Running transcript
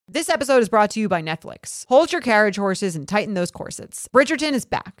This episode is brought to you by Netflix. Hold your carriage horses and tighten those corsets. Bridgerton is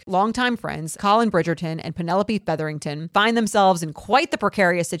back. Longtime friends Colin Bridgerton and Penelope Featherington find themselves in quite the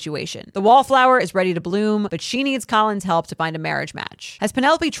precarious situation. The wallflower is ready to bloom, but she needs Colin's help to find a marriage match. Has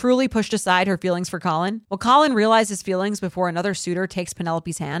Penelope truly pushed aside her feelings for Colin? Will Colin realize his feelings before another suitor takes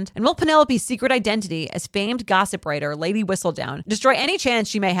Penelope's hand? And will Penelope's secret identity as famed gossip writer Lady Whistledown destroy any chance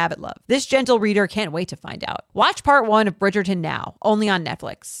she may have at love? This gentle reader can't wait to find out. Watch part 1 of Bridgerton now, only on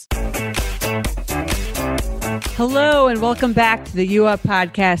Netflix. Hello and welcome back to the U Up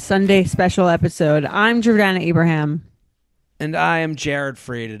Podcast Sunday special episode. I'm Jordana Abraham. And I am Jared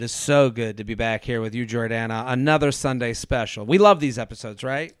Freed. It is so good to be back here with you, Jordana. Another Sunday special. We love these episodes,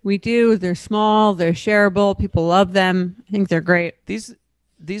 right? We do. They're small. They're shareable. People love them. I think they're great. These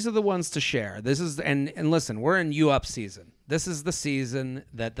are the ones to share. This is and listen, we're in U Up season. This is the season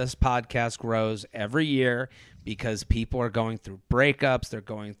that this podcast grows every year because people are going through breakups. They're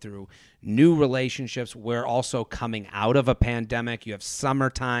going through new relationships. We're also coming out of a pandemic. You have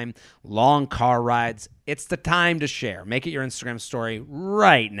summertime, long car rides. It's the time to share. Make it your Instagram story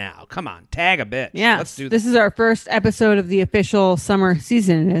right now. Come on, tag a bitch. Yeah, let's do this. This is our first episode of the official summer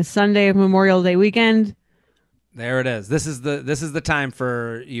season. It's Sunday of Memorial Day weekend. There it is. This is the time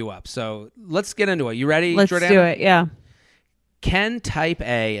for you up. So let's get into it. You ready, Let's Jordana? do it. Yeah. Can type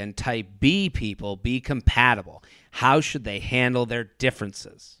A and type B people be compatible? How should they handle their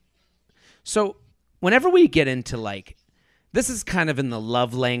differences? So whenever we get into this is kind of in the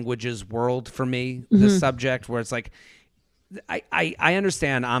love languages world for me, this subject where it's like, I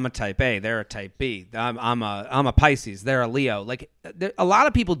understand I'm a type A, they're a type B. I'm a Pisces, they're a Leo. A lot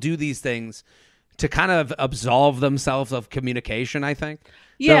of people do these things to kind of absolve themselves of communication, I think.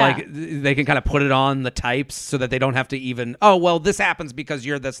 Yeah. They can kind of put it on the types so that they don't have to even, oh, well, this happens because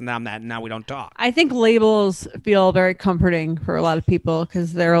you're this and I'm that, and now we don't talk. I think labels feel very comforting for a lot of people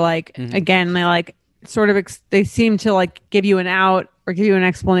because they're again, they sort of, they seem to give you an out or give you an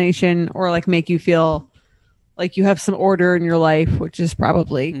explanation or make you feel like you have some order in your life, which is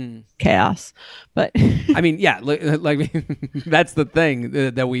probably chaos. But I mean, yeah, that's the thing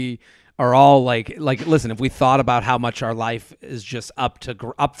that we are all listen, if we thought about how much our life is just up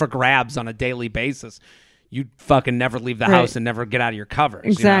for grabs on a daily basis, you'd fucking never leave the house and never get out of your covers.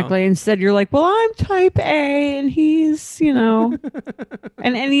 Exactly. You know? Instead, you're like, well, I'm type A and he's, an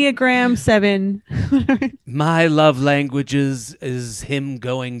Enneagram 7. My love language is him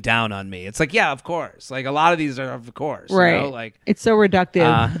going down on me. It's like, yeah, of course. A lot of these are, of course. Right. It's so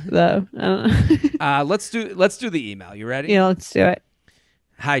reductive, though. I don't know. Let's do the email. You ready? Yeah, let's do it.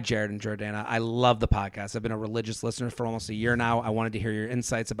 Hi, Jared and Jordana. I love the podcast. I've been a religious listener for almost a year now. I wanted to hear your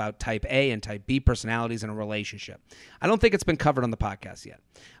insights about type A and type B personalities in a relationship. I don't think it's been covered on the podcast yet.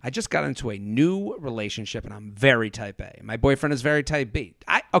 I just got into a new relationship, and I'm very type A. My boyfriend is very type B.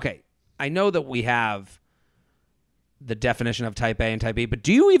 I know that we have the definition of type A and type B, but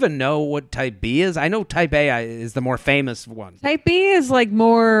do you even know what type B is? I know type A is the more famous one. Type B is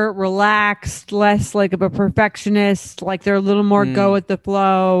more relaxed, less of a perfectionist. They're a little more go with the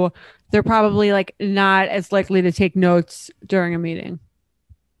flow. They're probably not as likely to take notes during a meeting.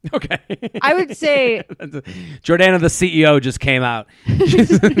 Okay. I would say Jordana, the CEO, just came out.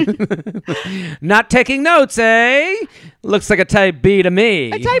 Not taking notes, eh? Looks like a type B to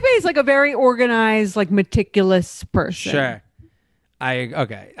me. A type A is a very organized, meticulous person. Sure.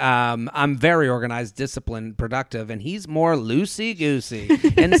 I'm very organized, disciplined, productive, and he's more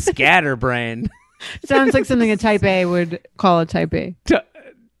loosey-goosey and scatterbrained. Sounds like something a type A would call a type B.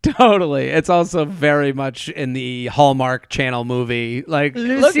 Totally. It's also very much in the Hallmark Channel movie.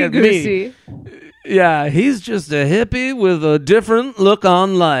 Look at me. Yeah, he's just a hippie with a different look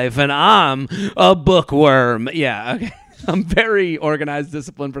on life, and I'm a bookworm. Yeah, okay. I'm very organized,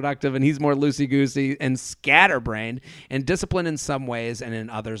 disciplined, productive, and he's more loosey-goosey and scatterbrained and disciplined in some ways and in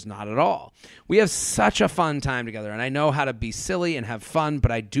others not at all. We have such a fun time together, and I know how to be silly and have fun,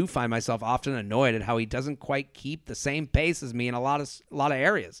 but I do find myself often annoyed at how he doesn't quite keep the same pace as me in a lot of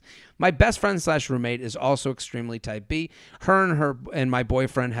areas. My best friend / roommate is also extremely type B. Her and my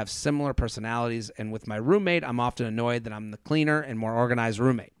boyfriend have similar personalities, and with my roommate, I'm often annoyed that I'm the cleaner and more organized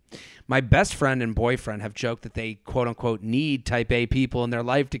roommate. My best friend and boyfriend have joked that they, quote unquote, need type A people in their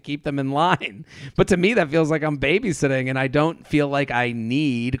life to keep them in line. But to me, that feels like I'm babysitting, and I don't feel like I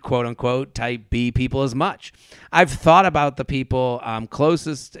need, quote unquote, type B people as much. I've thought about the people I'm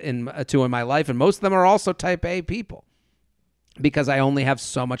closest to in my life, and most of them are also type A people. because I only have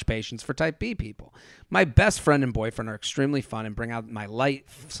so much patience for type B people. My best friend and boyfriend are extremely fun and bring out my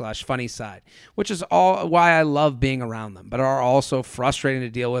light/funny side, which is all why I love being around them, but are also frustrating to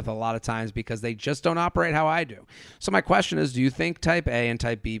deal with a lot of times because they just don't operate how I do. So my question is, do you think type A and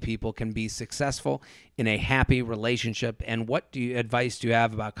type B people can be successful in a happy relationship? And what advice do you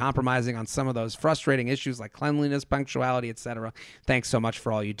have about compromising on some of those frustrating issues like cleanliness, punctuality, etc.? Thanks so much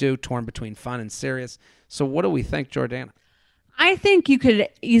for all you do. Torn between fun and serious. So what do we think, Jordana? I think you could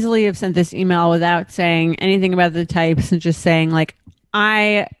easily have sent this email without saying anything about the types and just saying like,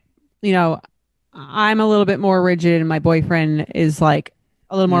 I'm a little bit more rigid and my boyfriend is like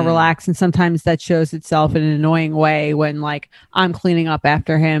a little more relaxed. And sometimes that shows itself in an annoying way when like I'm cleaning up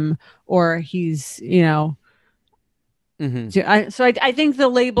after him or he's, I think the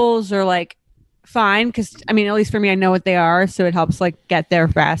labels are like fine. Cause I mean, at least for me, I know what they are. So it helps like get there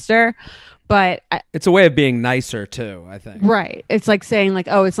faster. But it's a way of being nicer too, I think. Right. It's like saying like,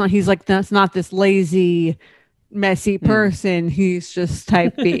 oh, he's like, that's not this lazy, messy person. He's just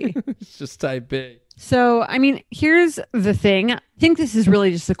type B. It's just type B. So, I mean, here's the thing. I think this is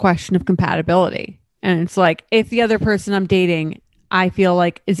really just a question of compatibility. And it's like, if the other person I'm dating, I feel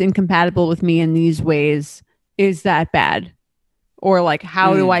like is incompatible with me in these ways, is that bad? Or like,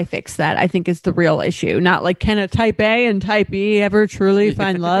 how do I fix that? I think is the real issue. Not like, can a type A and type B ever truly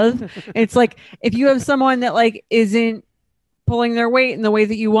find love? It's like, if you have someone that like isn't pulling their weight in the way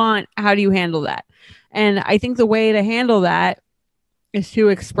that you want, how do you handle that? And I think the way to handle that is to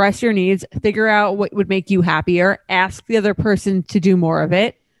express your needs, figure out what would make you happier, ask the other person to do more of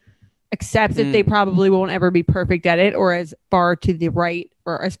it, accept that they probably won't ever be perfect at it or as far to the right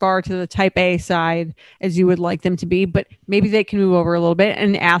or as far to the type A side as you would like them to be, but maybe they can move over a little bit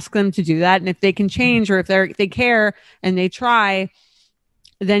and ask them to do that. And if they can change or if they care and they try,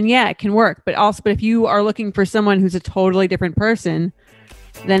 then yeah, it can work. But if you are looking for someone who's a totally different person,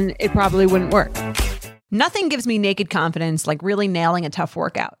 then it probably wouldn't work. Nothing gives me naked confidence like really nailing a tough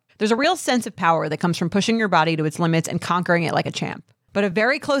workout. There's a real sense of power that comes from pushing your body to its limits and conquering it like a champ. But a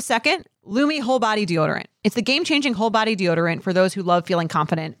very close second, Lume Whole Body Deodorant. It's the game-changing whole body deodorant for those who love feeling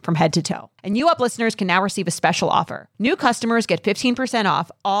confident from head to toe. And You Up listeners can now receive a special offer. New customers get 15% off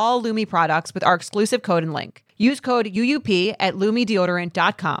all Lume products with our exclusive code and link. Use code UUP at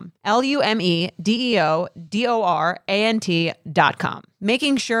LumeDeodorant.com. LumeDeodorant.com.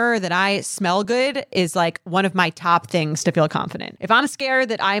 Making sure that I smell good is like one of my top things to feel confident. If I'm scared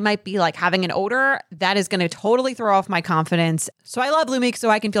that I might be like having an odor, that is going to totally throw off my confidence. So I love Lume so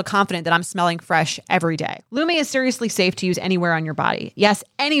I can feel confident that I'm smelling fresh every day. Lume is seriously safe to use anywhere on your body. Yes,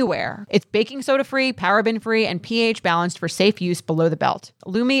 anywhere. It's baking soda free, paraben free, and pH balanced for safe use below the belt.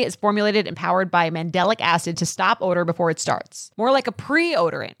 Lume is formulated and powered by mandelic acid to stop odor before it starts. More like a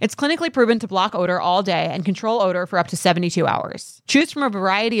pre-odorant. It's clinically proven to block odor all day and control odor for up to 72 hours. Choose from a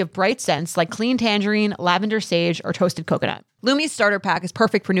variety of bright scents like clean tangerine, lavender sage, or toasted coconut. Lume's starter pack is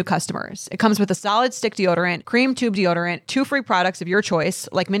perfect for new customers. It comes with a solid stick deodorant, cream tube deodorant, 2 free products of your choice,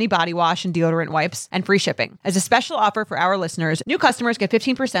 like mini body wash and deodorant wipes, and free shipping. As a special offer for our listeners, new customers get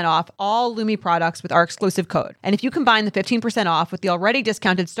 15% off all Lume products with our exclusive code. And if you combine the 15% off with the already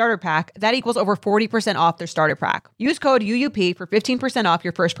discounted starter pack, that equals over 40% off their starter pack. Use code UUP for 15% off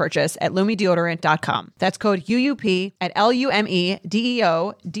your first purchase at LumeDeodorant.com. That's code UUP at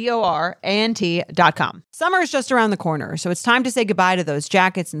LumeDeodorant.com. Summer is just around the corner, so it's time to say goodbye to those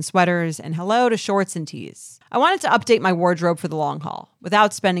jackets and sweaters and hello to shorts and tees. I wanted to update my wardrobe for the long haul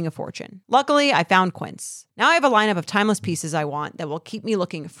without spending a fortune. Luckily, I found Quince. Now I have a lineup of timeless pieces I want that will keep me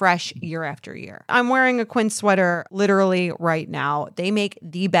looking fresh year after year. I'm wearing a Quince sweater literally right now. They make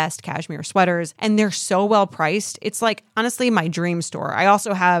the best cashmere sweaters and they're so well priced. It's like honestly my dream store. I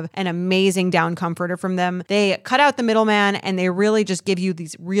also have an amazing down comforter from them. They cut out the middleman and they really just give you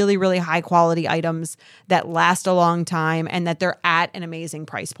these really, really high quality items that last a long time and that they're at an amazing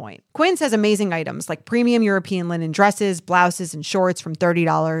price point. Quince has amazing items like premium European linen dresses, blouses, and shorts from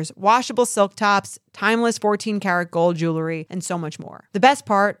 $30, washable silk tops, timeless 14-karat gold jewelry, and so much more. The best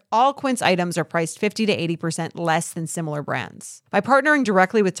part, all Quince items are priced 50 to 80% less than similar brands. By partnering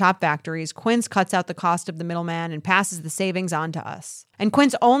directly with top factories, Quince cuts out the cost of the middleman and passes the savings on to us. And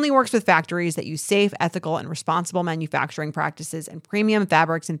Quince only works with factories that use safe, ethical, and responsible manufacturing practices and premium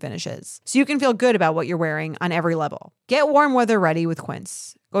fabrics and finishes, so you can feel good about what you're wearing on every level. Get warm weather ready with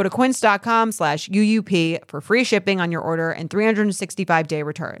Quince. Go to quince.com/UUP for free shipping on your order and 365-day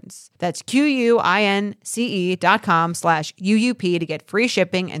returns. That's QUINCE.com/UUP to get free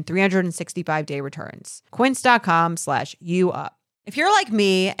shipping and 365-day returns. Quince.com/UUP. If you're like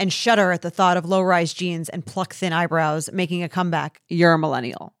me and shudder at the thought of low-rise jeans and pluck-thin eyebrows making a comeback, you're a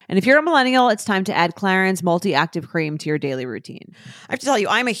millennial. And if you're a millennial, it's time to add Clarins Multi-Active Cream to your daily routine. I have to tell you,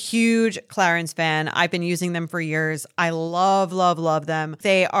 I'm a huge Clarins fan. I've been using them for years. I love, love, love them.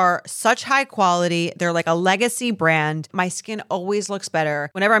 They are such high quality. They're like a legacy brand. My skin always looks better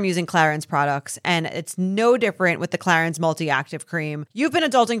whenever I'm using Clarins products, and it's no different with the Clarins Multi-Active Cream. You've been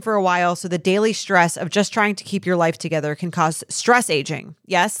adulting for a while, so the daily stress of just trying to keep your life together can cause stress aging.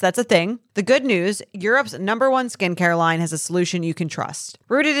 Yes, that's a thing. The good news, Europe's #1 skincare line has a solution you can trust.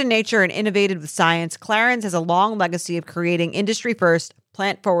 Rooted in nature and innovated with science, Clarins has a long legacy of creating industry-first,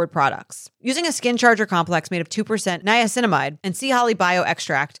 plant-forward products. Using a skin charger complex made of 2% niacinamide and sea holly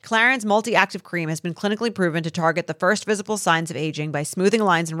bioextract, Clarins Multi-Active Cream has been clinically proven to target the first visible signs of aging by smoothing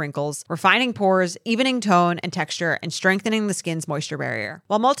lines and wrinkles, refining pores, evening tone and texture, and strengthening the skin's moisture barrier.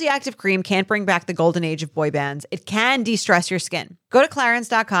 While Multi-Active Cream can't bring back the golden age of boy bands, it can de-stress your skin. Go to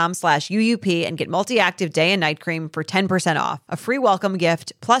clarins.com/UUP and get Multi-Active Day and Night Cream for 10% off, a free welcome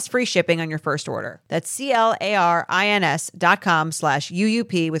gift, plus free shipping on your first order. That's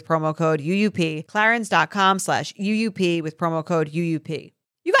clarins.com/UUP with promo code UUP, clarins.com/UUP with promo code UUP.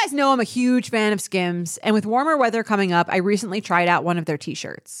 You guys know I'm a huge fan of Skims, and with warmer weather coming up, I recently tried out one of their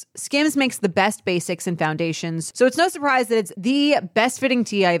t-shirts. Skims makes the best basics and foundations, so it's no surprise that it's the best fitting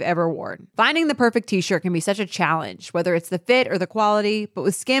tee I've ever worn. Finding the perfect t-shirt can be such a challenge, whether it's the fit or the quality, but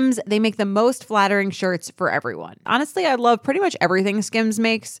with Skims, they make the most flattering shirts for everyone. Honestly, I love pretty much everything Skims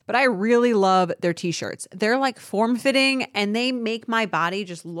makes, but I really love their t-shirts. They're like form-fitting, and they make my body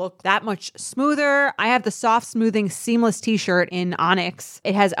just look that much smoother. I have the soft, smoothing, seamless t-shirt in Onyx.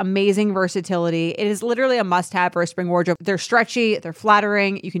 It has amazing versatility. It is literally a must-have for a spring wardrobe. They're stretchy, they're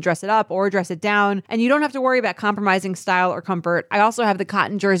flattering, you can dress it up or dress it down, and you don't have to worry about compromising style or comfort. I also have the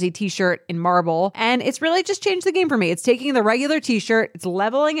cotton jersey t-shirt in marble, and it's really just changed the game for me. It's taking the regular t-shirt, it's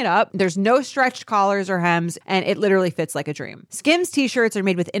leveling it up. There's no stretched collars or hems, and it literally fits like a dream. Skims t-shirts are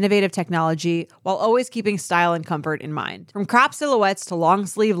made with innovative technology while always keeping style and comfort in mind. From crop silhouettes to long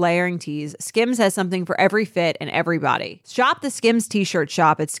sleeve layering tees, Skims has something for every fit and every body. Shop the Skims t-shirt shop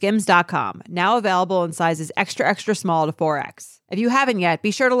at skims.com, now available in sizes extra, extra small to 4X. If you haven't yet,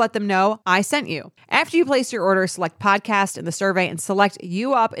 be sure to let them know I sent you. After you place your order, select podcast in the survey and select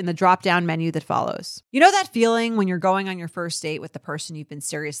you up in the drop-down menu that follows. You know that feeling when you're going on your first date with the person you've been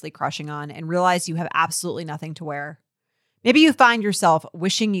seriously crushing on and realize you have absolutely nothing to wear? Maybe you find yourself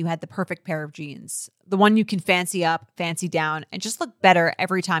wishing you had the perfect pair of jeans, the one you can fancy up, fancy down, and just look better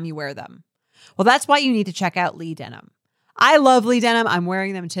every time you wear them. Well, that's why you need to check out Lee Denim. I love Lee Denim. I'm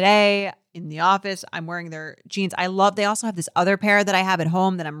wearing them today in the office. I'm wearing their jeans. They also have this other pair that I have at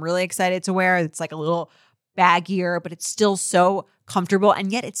home that I'm really excited to wear. It's like a little baggier, but it's still so comfortable,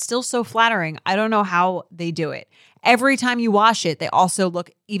 and yet it's still so flattering. I don't know how they do it. Every time you wash it, they also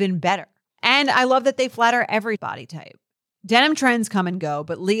look even better. And I love that they flatter every body type. Denim trends come and go,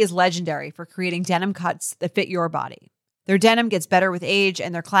 but Lee is legendary for creating denim cuts that fit your body. Their denim gets better with age,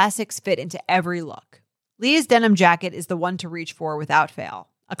 and their classics fit into every look. Lee's denim jacket is the one to reach for without fail,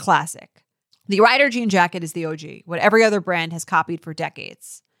 a classic. The Rider jean jacket is the OG, what every other brand has copied for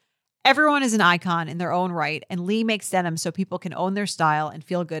decades. Everyone is an icon in their own right, and Lee makes denim so people can own their style and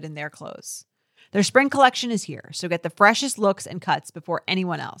feel good in their clothes. Their spring collection is here, so get the freshest looks and cuts before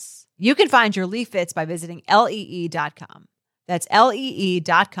anyone else. You can find your Lee fits by visiting lee.com. That's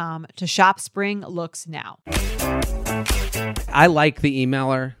lee.com to shop spring looks now. I like the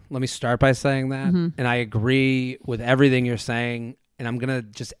emailer. Let me start by saying that. And I agree with everything you're saying. And I'm going to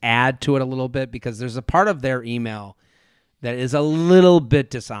just add to it a little bit because there's a part of their email that is a little bit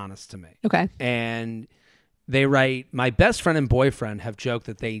dishonest to me. Okay. And they write, my best friend and boyfriend have joked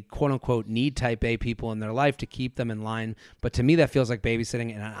that they, quote unquote, need type A people in their life to keep them in line. But to me, that feels like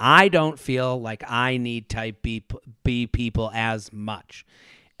babysitting. And I don't feel like I need type B people as much.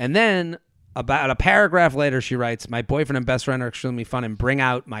 And then about a paragraph later, she writes, my boyfriend and best friend are extremely fun and bring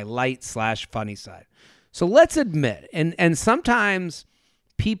out my light/funny side. So let's admit, and sometimes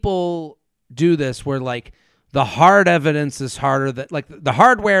people do this where like the hard evidence is harder, that like the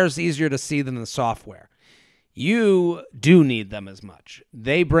hardware is easier to see than the software. You do need them as much.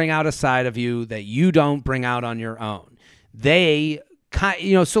 They bring out a side of you that you don't bring out on your own.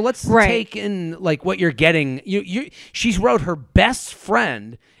 So let's take in like what you're getting. She wrote her best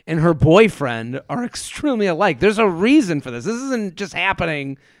friend and her boyfriend are extremely alike. There's a reason for this. This isn't just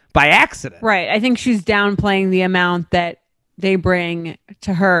happening by accident. Right. I think she's downplaying the amount that they bring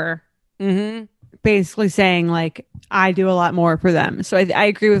to her. Mm-hmm. Basically saying like, I do a lot more for them. So I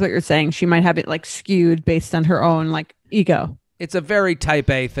agree with what you're saying. She might have it like skewed based on her own like ego. It's a very type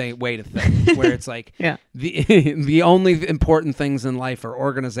A way to think, where it's like the only important things in life are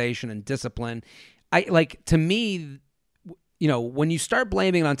organization and discipline. To me, when you start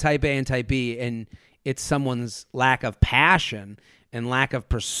blaming it on type A and type B, and it's someone's lack of passion and lack of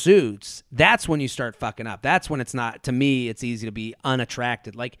pursuits, that's when you start fucking up. That's when it's not, to me, it's easy to be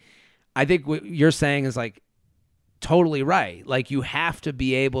unattracted. Like, I think what you're saying is like totally right. Like, you have to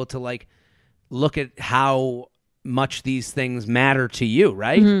be able to like look at how much these things matter to you,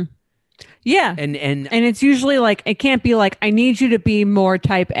 right? Mm-hmm. Yeah. And it's usually like, it can't be like, I need you to be more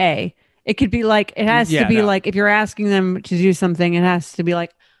type A. It could be like, it has to be like, if you're asking them to do something, it has to be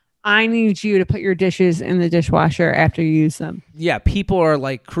like, I need you to put your dishes in the dishwasher after you use them. Yeah, people are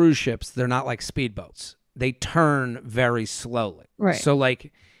like cruise ships. They're not like speedboats. They turn very slowly. Right. So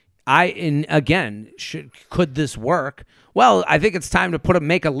like, could this work? Well, I think it's time to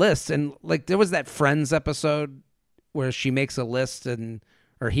make a list. And like, there was that Friends episode where she makes a list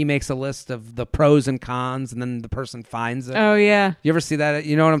or he makes a list of the pros and cons, and then the person finds it. Oh yeah. You ever see that?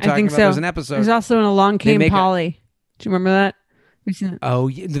 You know what I'm talking about? So. There's an episode. There's also an Along Came Polly. Do you remember that?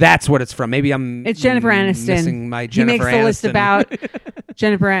 Oh, that's what it's from. Maybe it's Jennifer Aniston. Missing my Jennifer Aniston. He makes the list about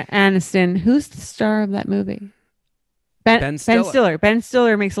Jennifer Aniston. Who's the star of that movie? Ben Stiller. Ben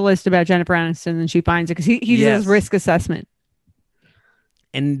Stiller makes a list about Jennifer Aniston, and she finds it because he does risk assessment.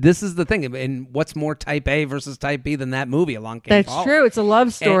 And this is the thing. And what's more type A versus type B than that movie, Along Came Polly? That's true. It's a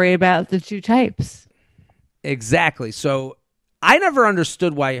love story about the two types. Exactly. So I never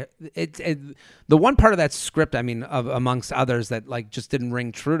understood why the one part of that script, I mean, amongst others that like just didn't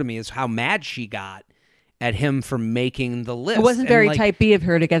ring true to me, is how mad she got at him for making the list. It wasn't very type B of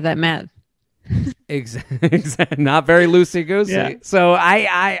her to get that mad. Exactly. Not very loosey-goosey. Yeah. So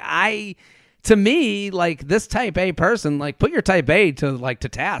I to me, like, this type A person, like, put your type A to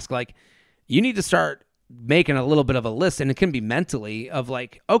task. Like, you need to start making a little bit of a list, and it can be mentally of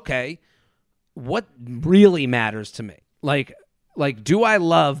like, okay, what really matters to me? Like, do I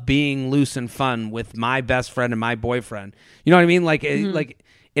love being loose and fun with my best friend and my boyfriend? You know what I mean? Like,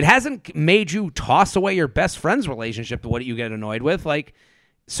 it hasn't made you toss away your best friend's relationship to what you get annoyed with. Like,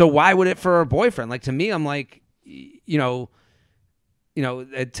 so why would it for a boyfriend? Like, to me, I'm like, to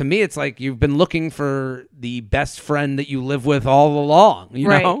me, it's like you've been looking for the best friend that you live with all along, you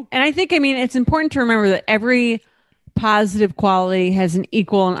know? And I think, it's important to remember that every positive quality has an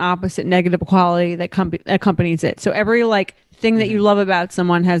equal and opposite negative quality that accompanies it. So every like thing that you love about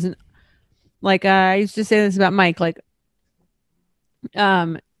someone has an, like, I used to say this about Mike, like,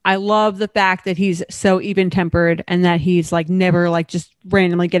 I love the fact that he's so even tempered and that he's like never like just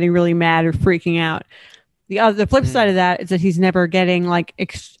randomly getting really mad or freaking out. The flip side of that is that he's never getting like,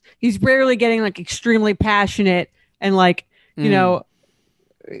 he's rarely getting like extremely passionate and like,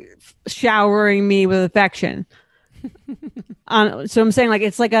 showering me with affection. So I'm saying like,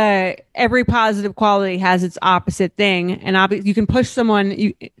 it's like every positive quality has its opposite thing. And you can push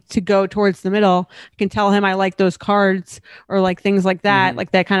someone to go towards the middle. You can tell him I like those cards or like things like that,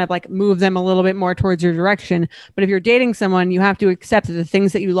 like that kind of like move them a little bit more towards your direction. But if you're dating someone, you have to accept that the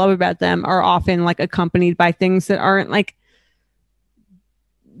things that you love about them are often like accompanied by things that aren't like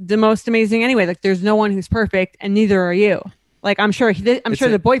the most amazing anyway. Like, there's no one who's perfect, and neither are you. Like, I'm sure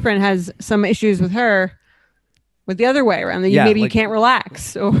the boyfriend has some issues with her, with the other way around, that maybe you can't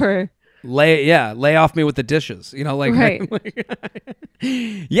relax or lay off me with the dishes, like, right.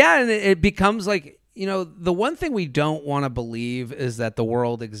 Yeah. And it becomes like, the one thing we don't want to believe is that the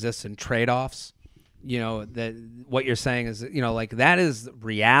world exists in trade-offs. That what you're saying is, like, that is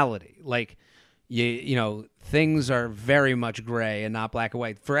reality. Like, things are very much gray and not black and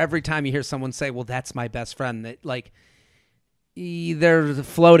white. For every time you hear someone say, well, that's my best friend, that like, they're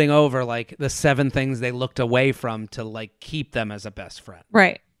floating over like the 7 things they looked away from to like keep them as a best friend.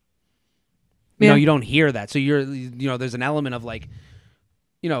 Right. You don't hear that. So there's an element of like,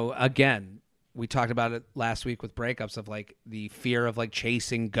 again, we talked about it last week with breakups of like the fear of like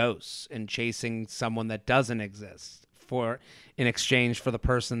chasing ghosts and chasing someone that doesn't exist in exchange for the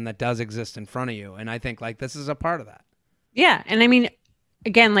person that does exist in front of you. And I think like this is a part of that. Yeah. And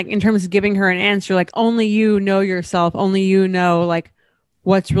again, like in terms of giving her an answer, like only you know yourself, only you know like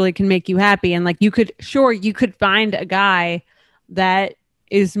what's really can make you happy. And like you could find a guy that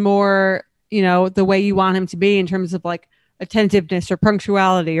is more, the way you want him to be in terms of like attentiveness or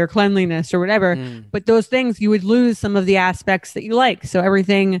punctuality or cleanliness or whatever. But those things, you would lose some of the aspects that you like. So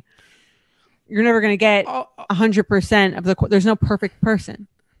everything, you're never going to get 100% of there's no perfect person.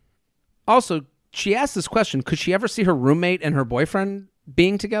 Also, she asked this question, could she ever see her roommate and her boyfriend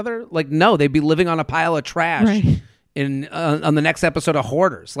being together? Like, no, they'd be living on a pile of trash on the next episode of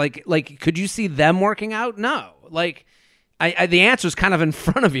Hoarders. Like, could you see them working out? No. Like, the answer is kind of in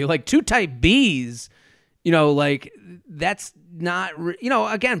front of you. Like, 2 type Bs, like, that's not,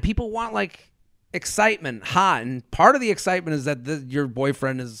 again, people want like excitement, hot. And part of the excitement is that your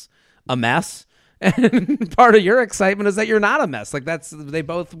boyfriend is a mess. And part of your excitement is that you're not a mess. Like they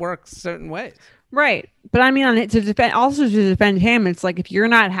both work certain ways. Right. But I mean, to defend him, it's like if you're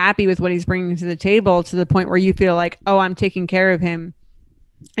not happy with what he's bringing to the table to the point where you feel like, oh, I'm taking care of him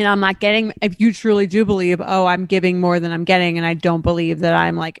and I'm not getting, if you truly do believe, oh, I'm giving more than I'm getting and I don't believe that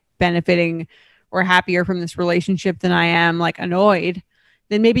I'm like benefiting or happier from this relationship than I am like annoyed,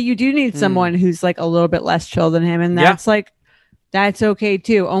 then maybe you do need someone who's like a little bit less chill than him. And that's that's okay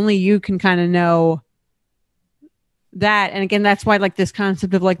too. Only you can kind of know that. And again, that's why like this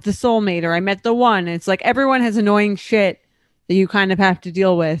concept of like the soulmate or I met the one, it's like everyone has annoying shit that you kind of have to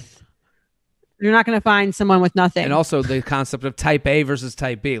deal with. You're not going to find someone with nothing. And also the concept of type A versus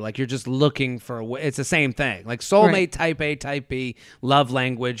type B. Like you're just looking for it's the same thing. Like soulmate, right. Type A, type B, love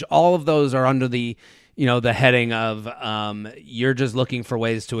language, all of those are under the the heading of you're just looking for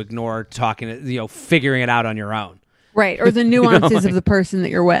ways to ignore talking, figuring it out on your own. Right. Or the nuances of the person that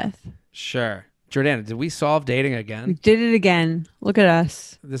you're with. Sure. Jordana, did we solve dating again? We did it again. Look at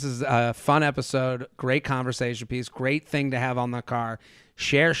us. This is a fun episode. Great conversation piece. Great thing to have on the car.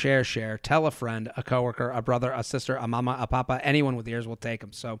 Share. Tell a friend, a coworker, a brother, a sister, a mama, a papa. Anyone with ears will take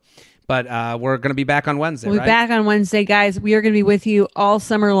them. So, but we're going to be back on Wednesday, We'll be back on Wednesday, guys. We are going to be with you all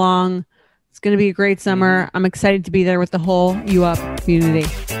summer long. It's going to be a great summer. I'm excited to be there with the whole You Up community.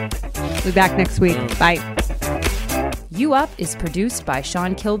 We'll be back next week. Bye. You Up is produced by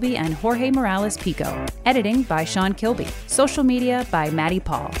Sean Kilby and Jorge Morales Pico. Editing by Sean Kilby. Social media by Maddie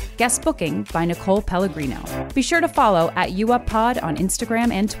Paul. Guest booking by Nicole Pellegrino. Be sure to follow at YouUpPod on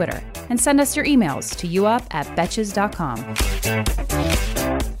Instagram and Twitter. And send us your emails to youup@betches.com.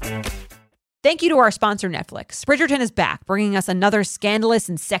 Thank you to our sponsor, Netflix. Bridgerton is back, bringing us another scandalous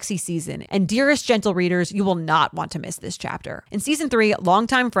and sexy season. And dearest gentle readers, you will not want to miss this chapter. In season 3,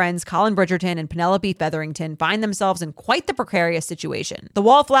 longtime friends Colin Bridgerton and Penelope Featherington find themselves in quite the precarious situation. The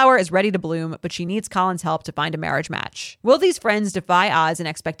wallflower is ready to bloom, but she needs Colin's help to find a marriage match. Will these friends defy odds and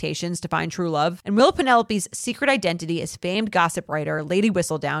expectations to find true love? And will Penelope's secret identity as famed gossip writer Lady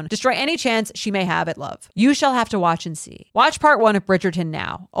Whistledown destroy any chance she may have at love? You shall have to watch and see. Watch part 1 of Bridgerton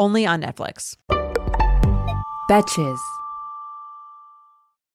now, only on Netflix. Betches.